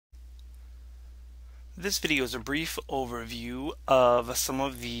This video is a brief overview of some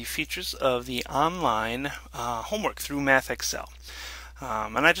of the features of the online homework through MathXL.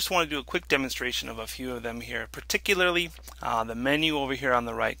 And I just want to do a quick demonstration of a few of them here, particularly the menu over here on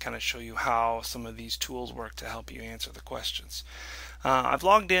the right, kind of show you how some of these tools work to help you answer the questions. I've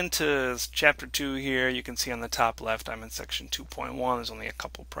logged into chapter 2 here. You can see on the top left I'm in section 2.1. There's only a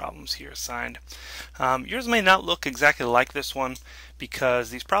couple problems here assigned. Yours may not look exactly like this one because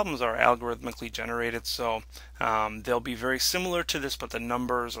these problems are algorithmically generated, so they'll be very similar to this, but the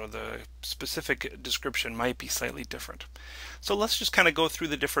numbers or the specific description might be slightly different. So let's just kind of go through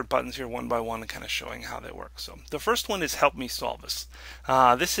the different buttons here one by one and kind of showing how they work. So the first one is help me solve this.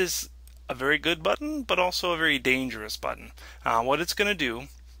 This is a very good button, but also a very dangerous button. What it's going to do,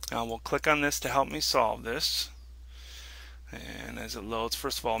 we'll click on this to help me solve this. And as it loads,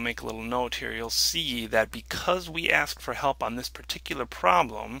 first of all, I'll make a little note here. You'll see that because we asked for help on this particular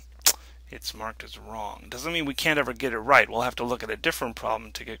problem, it's marked as wrong. Doesn't mean we can't ever get it right. We'll have to look at a different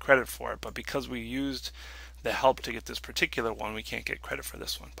problem to get credit for it, but because we used the help to get this particular one, we can't get credit for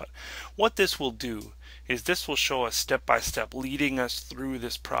this one. But what this will do is this will show us step by step leading us through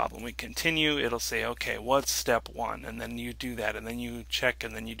this problem. We continue, it'll say, okay, what's step 1? And then you do that, and then you check,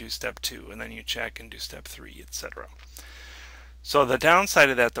 and then you do step 2, and then you check and do step 3, etc. So the downside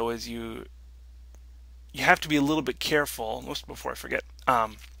of that, though, is you have to be a little bit careful. Before I forget,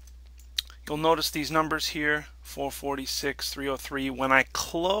 you'll notice these numbers here, 446, 303. When I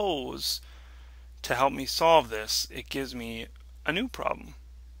close to help me solve this, it gives me a new problem.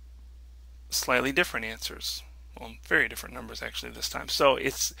 Slightly different answers. Well, very different numbers actually this time. So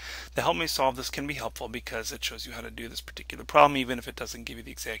the help me solve this can be helpful because it shows you how to do this particular problem, even if it doesn't give you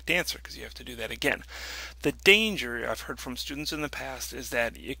the exact answer, because you have to do that again. The danger I've heard from students in the past is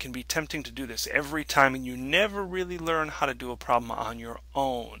that it can be tempting to do this every time and you never really learn how to do a problem on your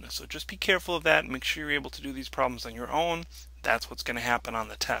own. So just be careful of that and make sure you're able to do these problems on your own. That's what's going to happen on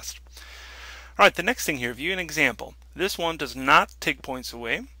the test. Alright, the next thing here, view an example. This one does not take points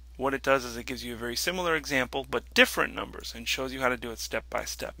away. What it does is it gives you a very similar example but different numbers and shows you how to do it step by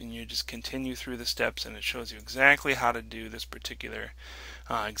step. And you just continue through the steps and it shows you exactly how to do this particular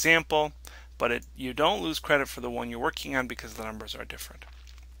example, but you don't lose credit for the one you're working on because the numbers are different.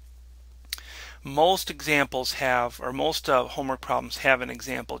 Most examples have, or most homework problems have an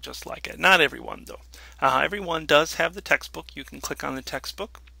example just like it. Not everyone though. Everyone does have the textbook. You can click on the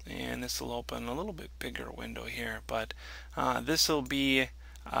textbook and this will open a little bit bigger window here, but this will be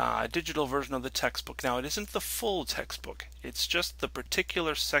a digital version of the textbook. Now it isn't the full textbook, it's just the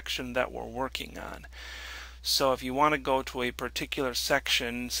particular section that we're working on. So if you want to go to a particular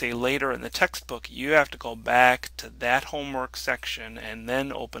section, say later in the textbook, you have to go back to that homework section and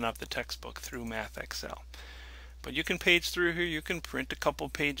then open up the textbook through MathXL. But you can page through here, you can print a couple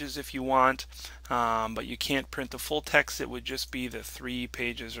pages if you want, but you can't print the full text. It would just be the 3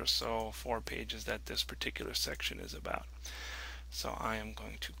 pages or so, 4 pages that this particular section is about. So I am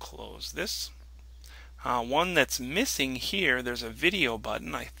going to close this. One that's missing here, there's a video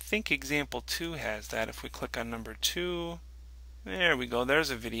button. I think example 2 has that. If we click on number 2, there we go, there's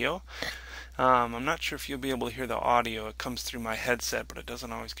a video. I'm not sure if you'll be able to hear the audio. It comes through my headset, but it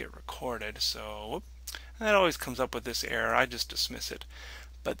doesn't always get recorded. So whoop, that always comes up with this error. I just dismiss it.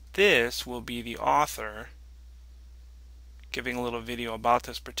 But this will be the author giving a little video about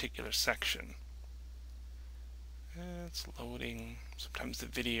this particular section. It's loading. Sometimes the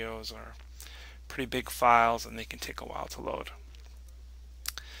videos are pretty big files and they can take a while to load.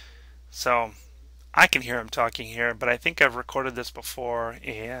 So I can hear him talking here, but I think I've recorded this before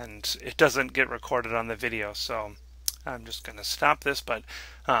and it doesn't get recorded on the video, so I'm just going to stop this. But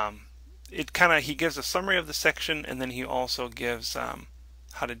he gives a summary of the section and then he also gives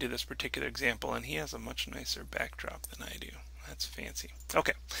how to do this particular example, and he has a much nicer backdrop than I do. That's fancy.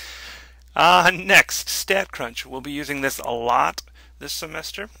 Okay. Next, StatCrunch. We'll be using this a lot this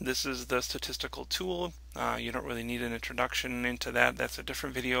semester. This is the statistical tool. You don't really need an introduction into that. That's a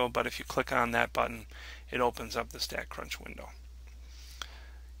different video, but if you click on that button, it opens up the StatCrunch window.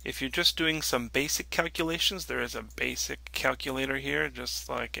 If you're just doing some basic calculations, there is a basic calculator here, just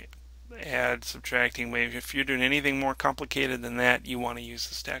like add, subtracting, wave. If you're doing anything more complicated than that, you want to use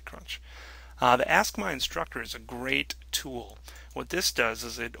the StatCrunch. The Ask My Instructor is a great tool. What this does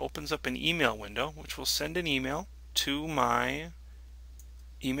is it opens up an email window, which will send an email to my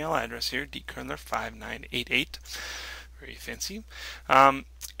email address here, dkerndler5988. Very fancy. And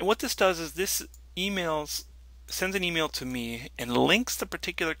what this does is this sends an email to me and links the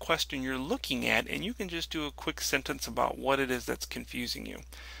particular question you're looking at, and you can just do a quick sentence about what it is that's confusing you.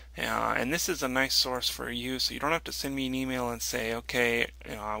 And this is a nice source for you, so you don't have to send me an email and say, okay,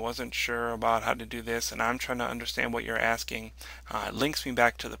 I wasn't sure about how to do this and I'm trying to understand what you're asking. It links me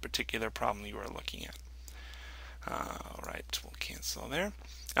back to the particular problem you were looking at. Alright, we'll cancel there.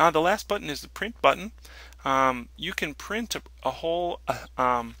 The last button is the print button. You can print a whole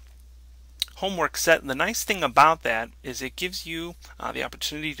homework set. And the nice thing about that is it gives you the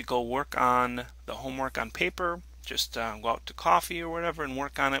opportunity to go work on the homework on paper. Just go out to coffee or whatever and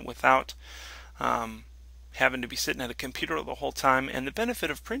work on it without having to be sitting at a computer the whole time. And the benefit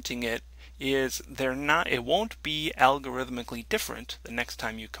of printing it is it won't be algorithmically different the next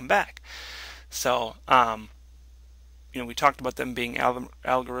time you come back. So we talked about them being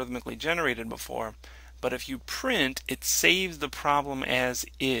algorithmically generated before, but if you print, it saves the problem as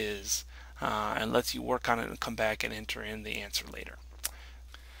is and lets you work on it and come back and enter in the answer later.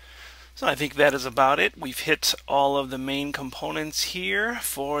 So I think that is about it. We've hit all of the main components here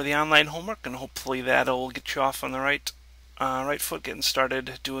for the online homework, and hopefully that'll get you off on the right foot getting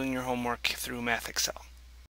started doing your homework through MathXL.